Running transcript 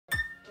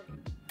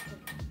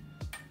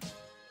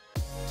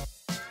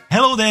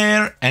Hello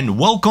there and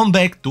welcome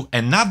back to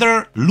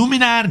another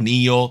Luminar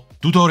NEO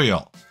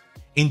tutorial.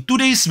 In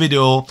today's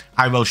video,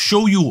 I will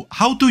show you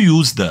how to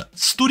use the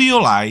studio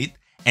light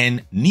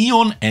and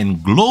neon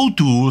and glow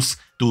tools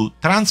to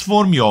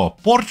transform your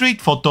portrait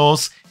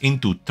photos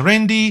into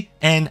trendy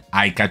and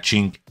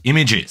eye-catching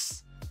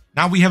images.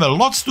 Now we have a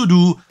lot to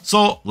do,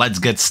 so let's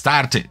get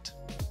started.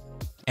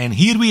 And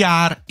here we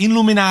are in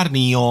Luminar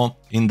NEO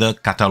in the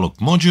catalog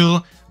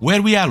module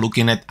where we are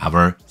looking at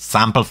our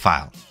sample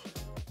file.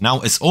 Now,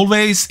 as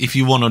always, if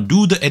you want to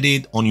do the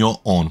edit on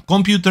your own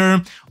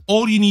computer,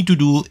 all you need to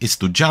do is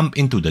to jump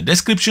into the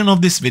description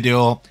of this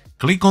video,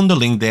 click on the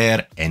link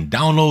there and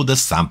download the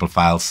sample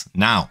files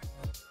now.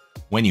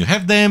 When you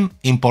have them,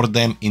 import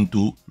them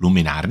into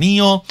Luminar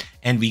NEO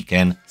and we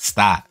can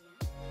start.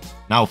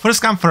 Now,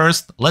 first come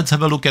first, let's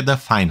have a look at the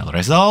final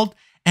result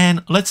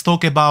and let's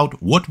talk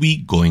about what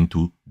we're going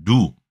to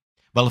do.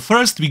 Well,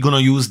 first we're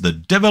gonna use the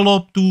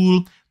develop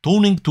tool,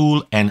 toning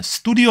tool and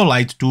studio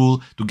light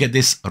tool to get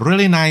this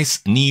really nice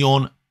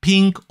neon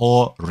pink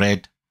or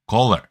red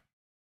color.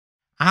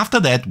 After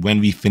that, when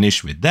we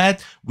finish with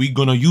that, we're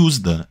gonna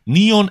use the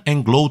neon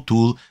and glow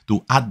tool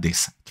to add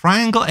this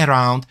triangle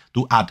around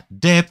to add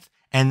depth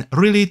and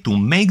really to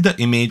make the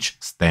image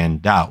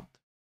stand out.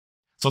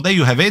 So there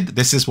you have it.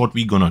 This is what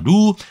we're gonna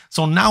do.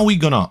 So now we're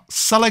gonna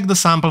select the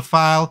sample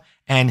file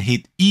and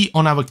hit E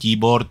on our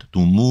keyboard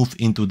to move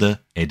into the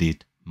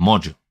edit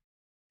module.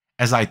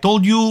 As I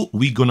told you,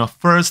 we're gonna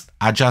first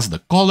adjust the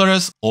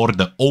colors or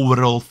the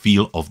overall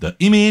feel of the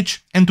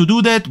image. And to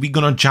do that, we're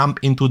gonna jump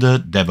into the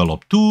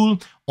develop tool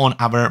on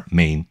our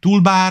main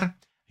toolbar.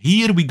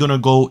 Here we're gonna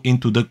go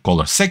into the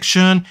color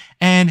section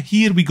and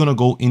here we're gonna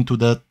go into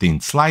the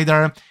tint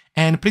slider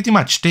and pretty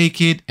much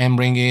take it and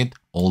bring it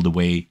all the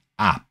way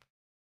up.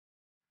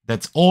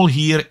 That's all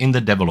here in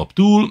the develop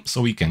tool,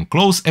 so we can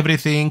close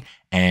everything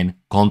and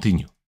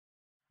continue.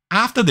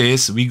 After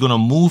this, we're gonna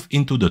move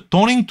into the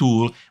toning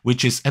tool,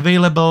 which is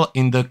available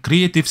in the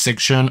creative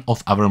section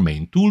of our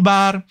main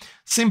toolbar.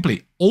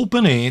 Simply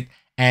open it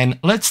and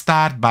let's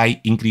start by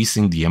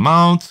increasing the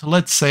amount,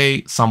 let's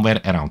say somewhere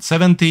around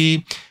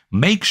 70.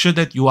 Make sure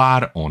that you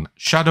are on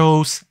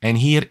shadows and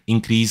here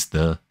increase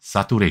the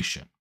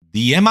saturation.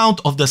 The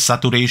amount of the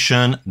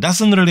saturation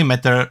doesn't really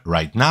matter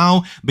right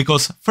now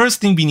because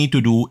first thing we need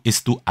to do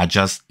is to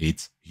adjust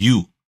its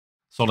hue.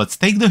 So let's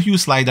take the hue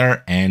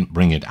slider and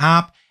bring it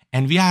up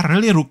and we are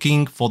really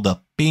looking for the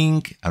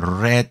pink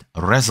red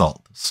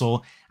result.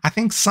 So I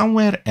think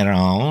somewhere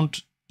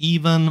around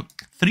even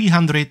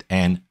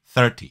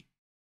 330.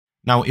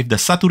 Now if the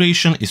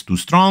saturation is too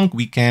strong,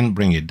 we can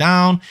bring it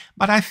down,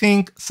 but I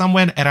think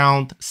somewhere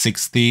around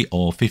 60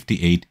 or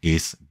 58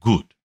 is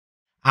good.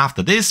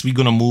 After this, we're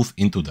gonna move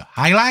into the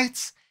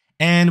highlights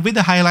and with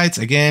the highlights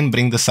again,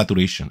 bring the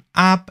saturation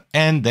up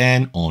and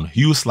then on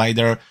hue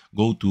slider,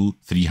 go to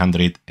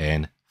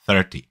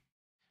 330.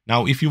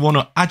 Now, if you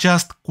wanna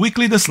adjust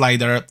quickly the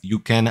slider, you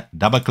can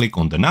double click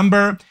on the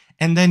number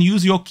and then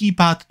use your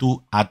keypad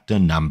to add the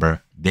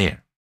number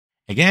there.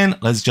 Again,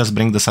 let's just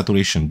bring the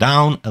saturation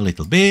down a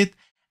little bit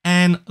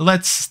and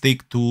let's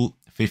stick to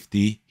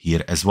 50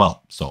 here as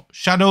well. So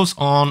shadows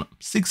on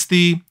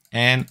 60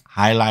 and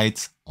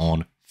highlights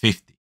on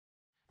 50.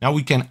 Now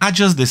we can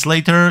adjust this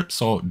later,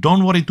 so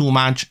don't worry too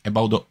much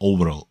about the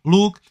overall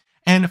look.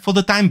 And for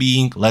the time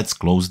being, let's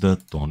close the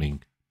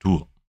toning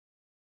tool.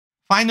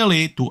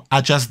 Finally, to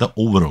adjust the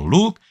overall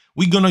look,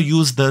 we're gonna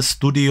use the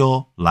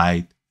studio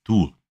light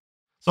tool.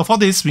 So for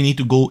this, we need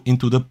to go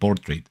into the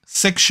portrait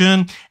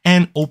section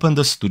and open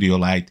the studio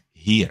light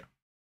here.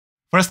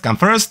 First come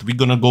first, we're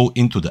gonna go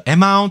into the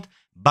amount.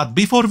 But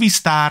before we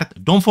start,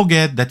 don't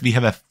forget that we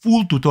have a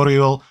full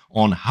tutorial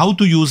on how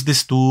to use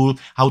this tool,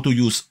 how to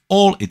use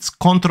all its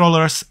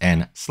controllers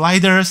and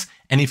sliders.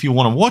 And if you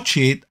want to watch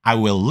it, I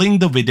will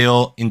link the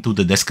video into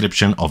the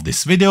description of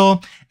this video,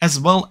 as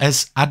well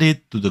as add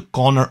it to the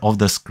corner of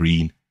the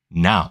screen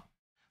now.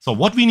 So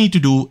what we need to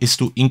do is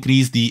to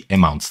increase the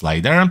amount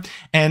slider,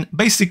 and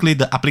basically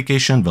the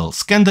application will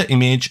scan the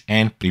image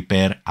and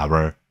prepare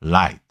our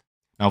light.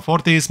 Now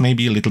 40 is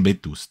maybe a little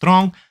bit too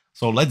strong,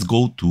 so let's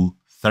go to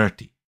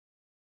 30.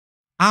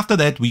 After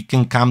that, we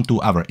can come to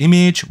our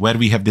image where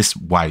we have this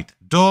white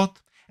dot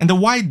and the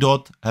white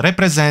dot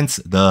represents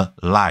the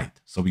light.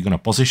 So we're going to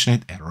position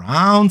it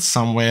around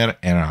somewhere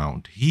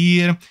around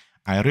here.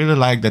 I really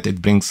like that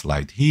it brings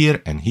light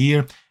here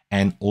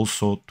and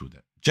also to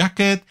the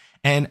jacket.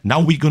 And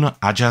now we're going to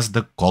adjust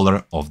the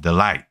color of the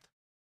light.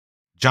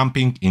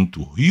 Jumping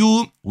into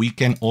hue, we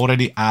can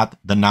already add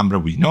the number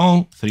we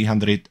know,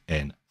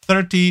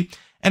 330.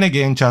 And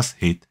again, just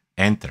hit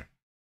enter.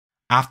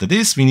 After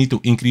this, we need to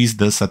increase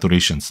the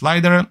saturation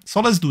slider. So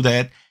let's do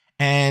that.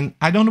 And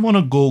I don't want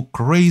to go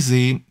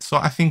crazy. So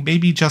I think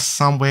maybe just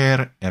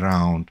somewhere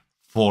around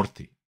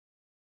 40.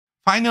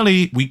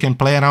 Finally, we can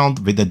play around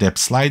with the depth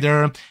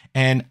slider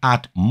and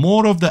add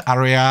more of the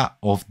area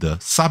of the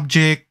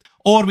subject,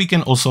 or we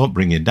can also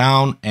bring it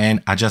down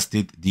and adjust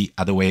it the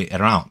other way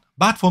around.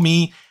 But for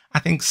me, I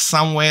think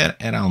somewhere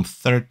around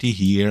 30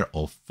 here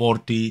or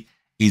 40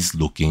 is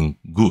looking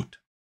good.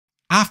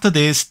 After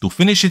this, to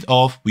finish it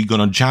off, we're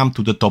gonna jump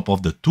to the top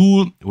of the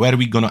tool where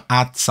we're gonna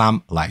add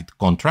some light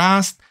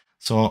contrast.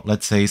 So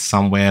let's say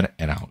somewhere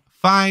around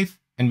 5.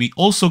 And we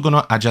also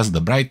gonna adjust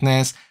the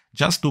brightness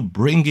just to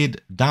bring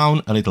it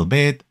down a little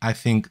bit. I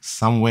think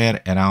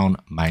somewhere around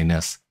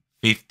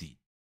 -50.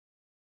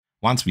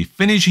 Once we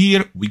finish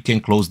here, we can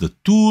close the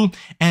tool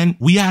and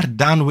we are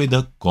done with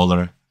the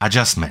color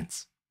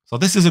adjustments. So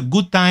this is a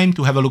good time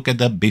to have a look at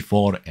the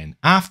before and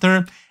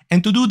after.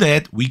 And to do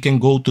that, we can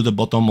go to the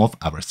bottom of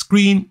our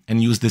screen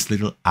and use this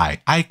little eye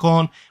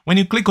icon. When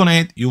you click on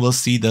it, you will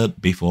see the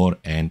before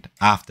and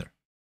after.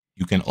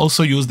 You can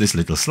also use this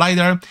little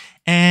slider,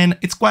 and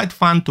it's quite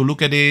fun to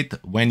look at it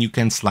when you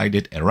can slide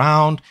it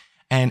around.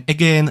 And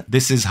again,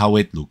 this is how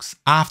it looks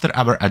after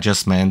our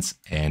adjustments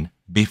and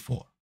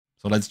before.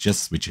 So let's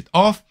just switch it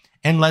off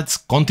and let's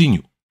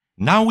continue.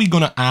 Now we're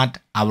gonna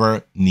add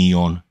our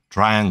neon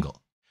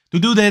triangle. To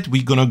do that,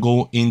 we're gonna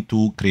go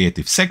into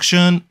creative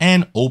section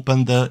and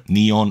open the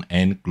neon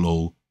and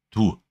glow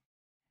tool.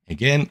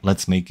 Again,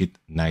 let's make it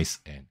nice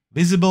and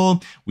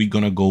visible. We're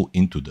gonna go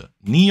into the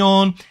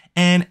neon.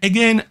 And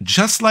again,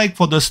 just like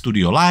for the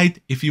studio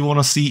light, if you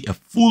wanna see a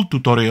full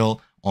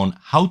tutorial on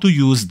how to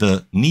use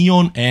the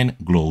neon and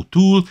glow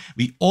tool,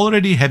 we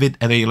already have it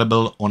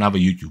available on our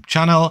YouTube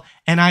channel,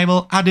 and I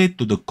will add it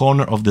to the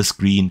corner of the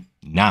screen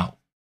now.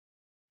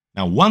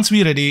 Now, once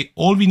we're ready,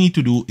 all we need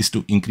to do is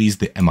to increase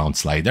the amount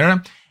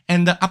slider,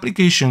 and the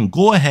application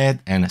go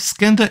ahead and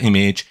scan the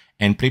image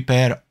and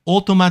prepare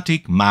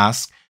automatic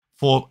mask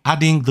for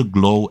adding the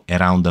glow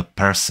around the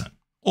person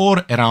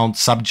or around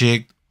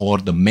subject or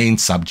the main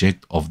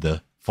subject of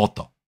the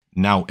photo.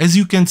 Now, as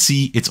you can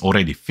see, it's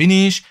already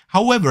finished.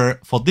 However,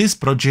 for this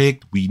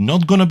project, we're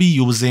not gonna be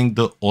using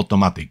the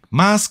automatic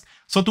mask.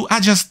 So to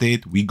adjust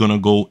it, we're gonna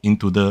go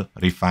into the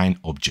refine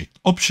object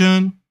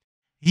option.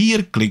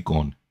 Here, click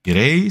on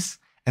erase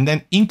and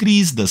then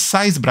increase the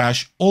size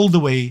brush all the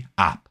way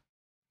up.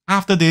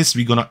 After this,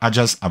 we're gonna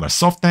adjust our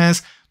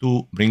softness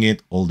to bring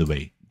it all the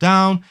way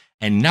down.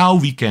 And now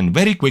we can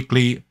very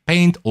quickly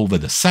paint over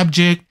the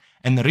subject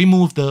and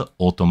remove the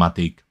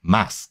automatic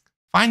mask.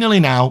 Finally,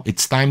 now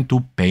it's time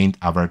to paint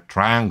our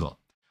triangle.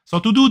 So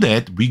to do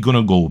that, we're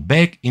gonna go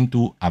back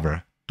into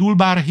our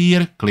toolbar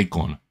here, click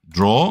on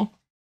draw.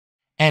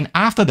 And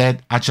after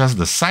that, adjust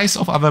the size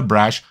of our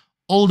brush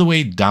all the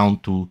way down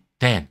to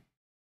 10.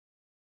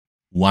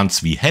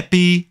 Once we're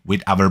happy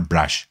with our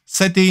brush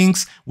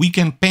settings, we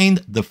can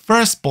paint the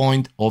first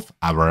point of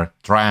our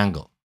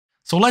triangle.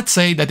 So let's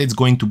say that it's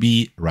going to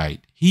be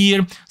right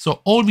here.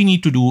 So all we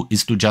need to do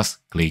is to just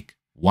click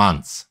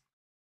once.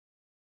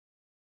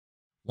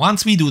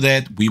 Once we do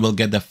that, we will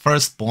get the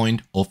first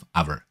point of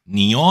our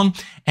neon.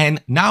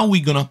 And now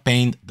we're gonna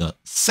paint the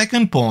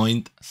second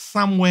point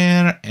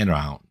somewhere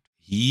around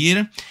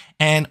here.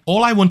 And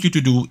all I want you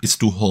to do is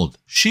to hold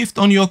Shift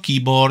on your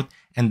keyboard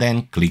and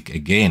then click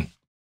again.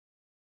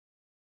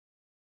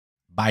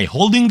 By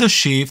holding the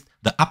Shift,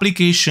 the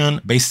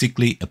application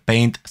basically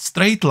paint a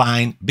straight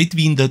line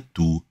between the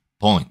 2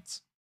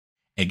 points.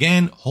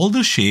 Again, hold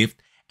the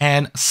Shift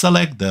and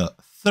select the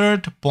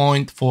third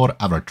point for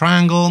our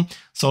triangle.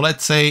 So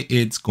let's say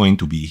it's going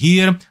to be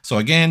here. So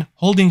again,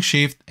 holding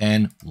Shift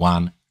and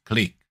 1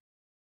 click.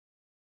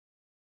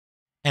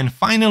 And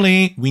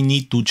finally, we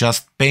need to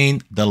just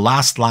paint the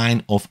last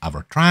line of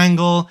our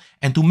triangle.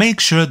 And to make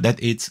sure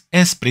that it's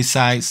as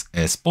precise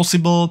as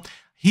possible,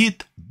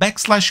 hit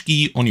backslash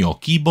key on your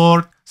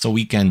keyboard so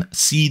we can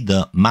see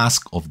the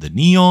mask of the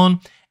neon.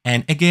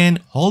 And again,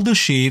 hold the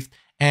Shift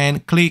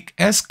and click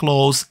as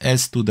close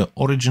as to the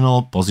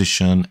original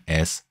position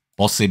as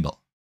possible.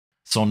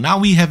 So now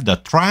we have the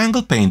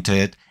triangle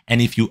painted,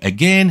 and if you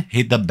again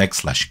hit the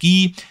backslash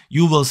key,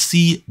 you will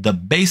see the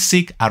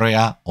basic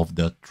area of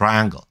the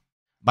triangle.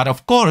 But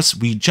of course,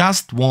 we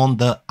just want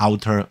the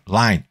outer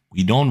line.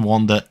 We don't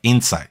want the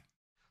inside.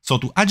 So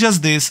to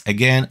adjust this,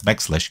 again,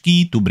 backslash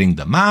key to bring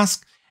the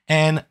mask,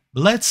 and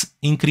let's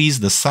increase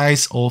the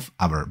size of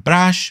our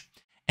brush.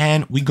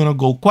 And we're gonna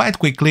go quite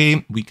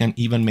quickly. We can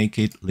even make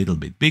it a little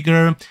bit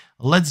bigger.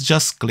 Let's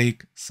just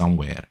click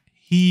somewhere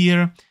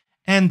here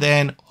and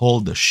then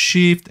hold the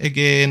Shift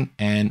again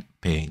and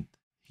paint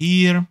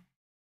here.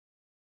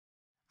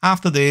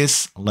 After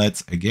this,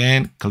 let's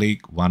again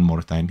click one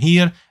more time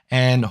here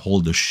and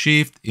hold the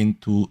Shift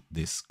into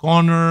this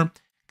corner,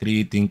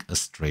 creating a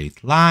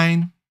straight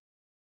line.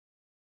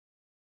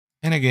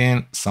 And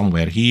again,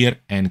 somewhere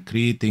here and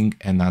creating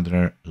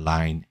another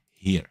line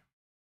here.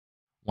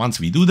 Once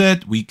we do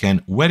that, we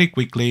can very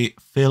quickly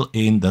fill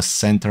in the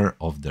center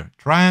of the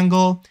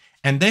triangle.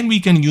 And then we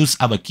can use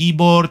our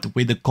keyboard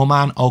with the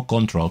Command or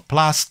Control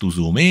plus to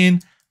zoom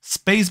in,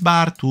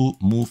 spacebar to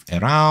move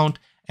around,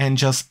 and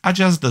just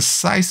adjust the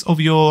size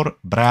of your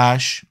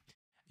brush.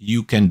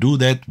 You can do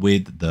that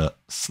with the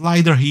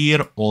slider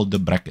here or the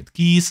bracket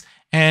keys,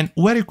 and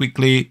very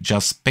quickly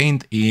just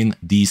paint in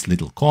these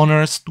little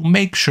corners to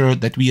make sure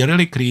that we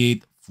really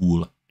create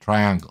full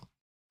triangle.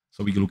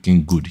 So we're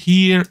looking good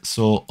here.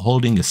 So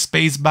holding a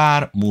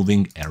spacebar,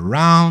 moving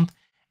around,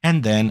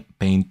 and then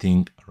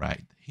painting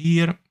right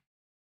here.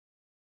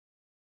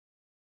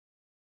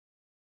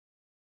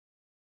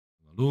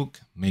 look,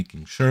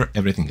 making sure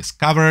everything is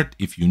covered.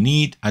 If you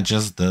need,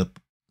 adjust the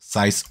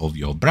size of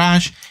your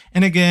brush.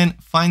 And again,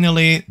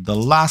 finally, the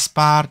last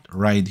part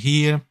right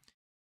here.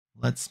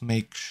 Let's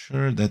make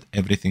sure that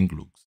everything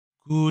looks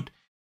good.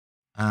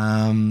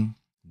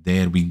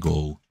 There we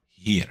go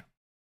here.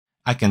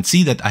 I can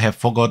see that I have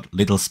forgot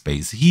little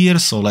space here,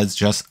 so let's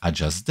just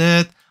adjust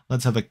that.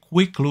 Let's have a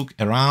quick look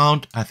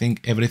around. I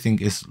think everything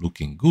is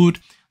looking good.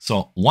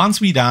 So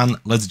once we're done,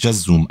 let's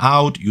just zoom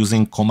out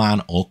using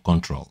Command or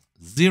Control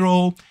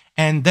 0,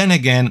 and then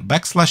again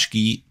backslash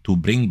key to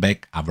bring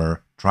back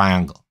our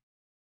triangle.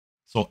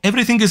 So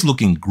everything is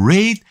looking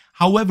great.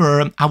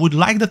 However, I would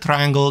like the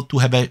triangle to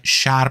have a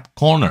sharp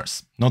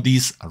corners, not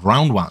these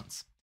round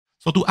ones.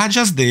 So to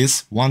adjust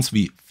this, once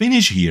we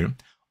finish here,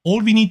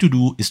 all we need to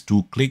do is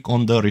to click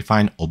on the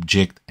refine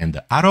object and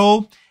the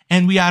arrow,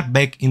 and we are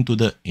back into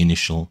the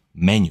initial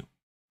menu.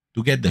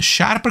 To get the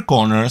sharper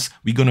corners,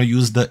 we're going to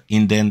use the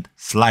indent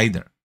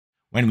slider.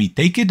 When we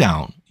take it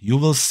down, you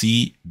will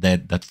see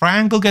that the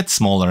triangle gets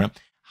smaller.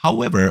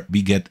 However,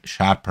 we get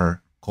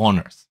sharper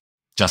corners,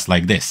 just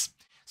like this.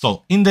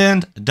 So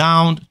indent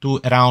down to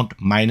around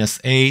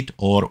 -8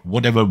 or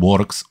whatever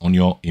works on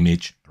your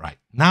image right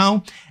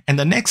now. And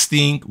the next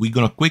thing, we're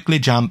going to quickly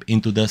jump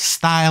into the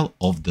style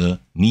of the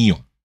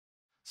neon.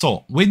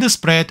 So with the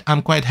spread,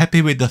 I'm quite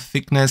happy with the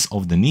thickness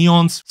of the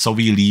neons, so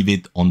we leave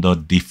it on the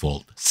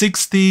default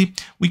 60.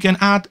 We can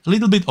add a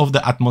little bit of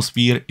the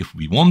atmosphere if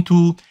we want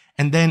to.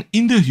 And then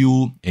in the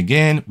hue,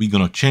 again, we're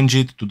gonna change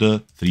it to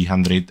the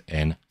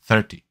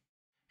 330.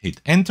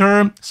 Hit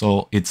enter,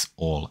 so it's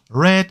all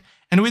red.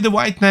 And with the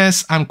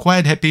whiteness, I'm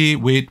quite happy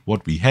with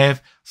what we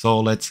have, so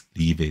let's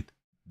leave it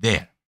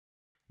there.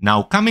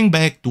 Now coming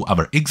back to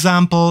our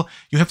example,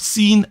 you have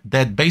seen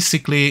that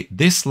basically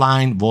this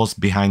line was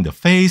behind the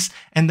face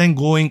and then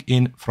going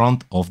in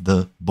front of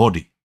the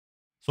body.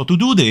 So to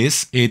do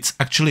this, it's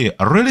actually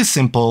really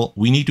simple.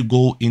 We need to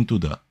go into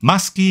the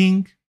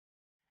masking.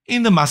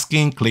 In the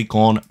masking, click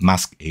on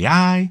Mask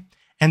AI,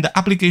 and the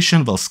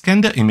application will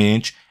scan the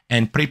image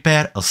and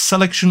prepare a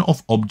selection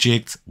of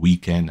objects we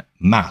can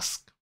mask.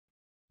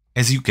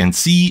 As you can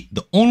see,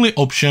 the only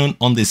option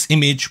on this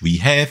image we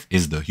have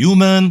is the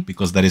human,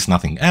 because there is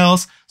nothing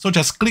else, so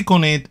just click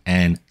on it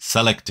and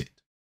select it.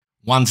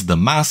 Once the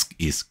mask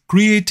is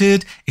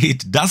created,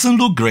 it doesn't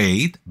look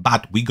great,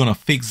 but we're gonna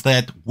fix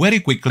that very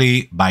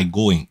quickly by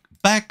going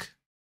back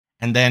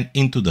and then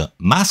into the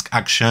mask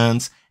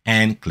actions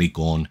and click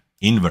on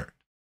invert.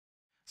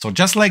 So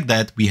just like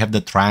that, we have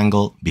the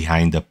triangle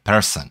behind the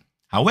person.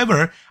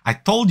 However, I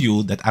told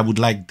you that I would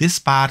like this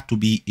part to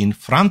be in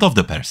front of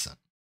the person.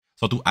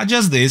 So to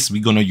adjust this,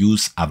 we're gonna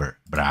use our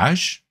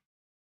brush,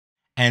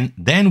 and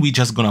then we're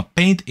just gonna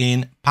paint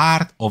in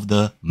part of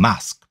the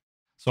mask.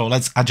 So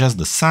let's adjust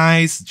the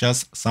size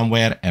just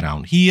somewhere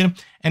around here.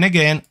 And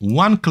again,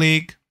 one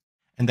click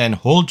and then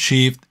hold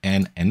shift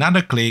and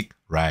another click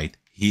right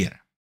here.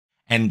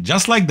 And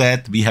just like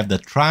that, we have the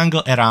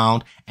triangle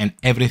around and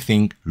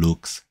everything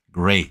looks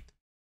great.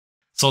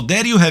 So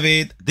there you have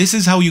it. This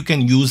is how you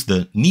can use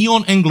the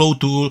Neon and Glow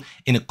tool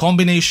in a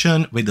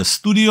combination with the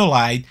Studio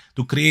Light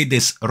to create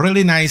this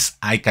really nice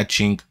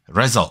eye-catching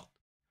result.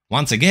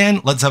 Once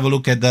again, let's have a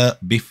look at the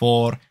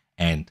before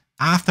and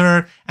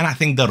after, and I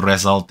think the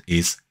result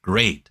is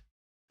great.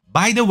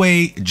 By the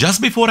way, just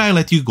before I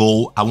let you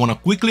go, I want to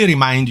quickly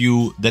remind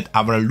you that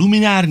our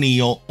Luminar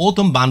NEO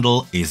Autumn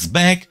Bundle is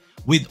back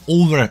with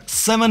over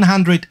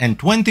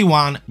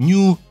 721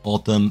 new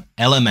autumn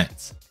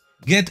elements.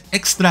 Get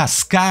extra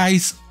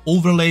skies,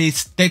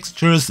 overlays,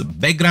 textures,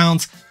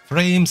 backgrounds,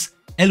 frames,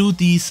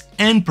 LUTs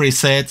and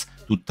presets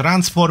to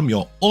transform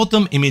your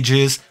autumn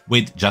images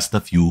with just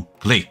a few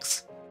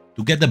clicks.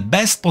 To get the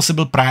best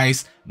possible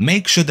price,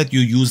 make sure that you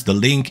use the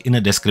link in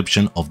the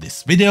description of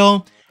this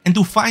video. And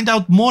to find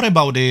out more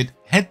about it,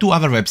 head to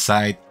our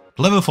website,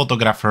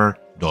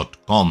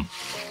 cleverphotographer.com.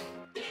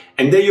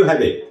 And there you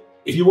have it.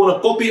 If you want a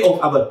copy of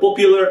our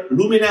popular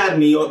Luminar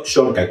NEO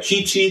shortcut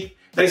cheat sheet,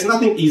 there is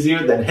nothing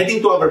easier than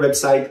heading to our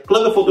website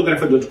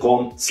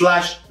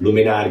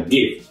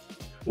cleverphotographer.com/LuminarGift.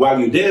 While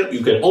you're there,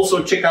 you can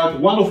also check out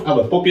one of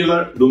our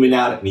popular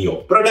Luminar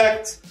NEO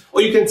products,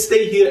 or you can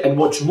stay here and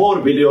watch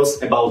more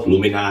videos about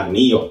Luminar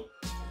NEO.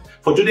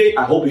 For today,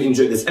 I hope you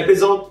enjoyed this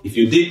episode. If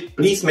you did,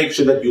 please make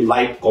sure that you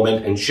like,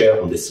 comment and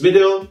share on this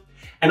video.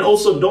 And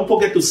also don't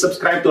forget to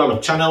subscribe to our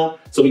channel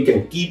so we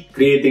can keep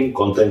creating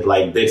content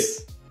like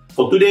this.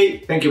 For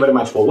today, thank you very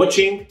much for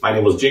watching. My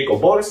name was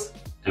Jakub,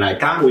 and I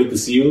can't wait to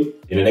see you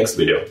in the next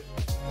video.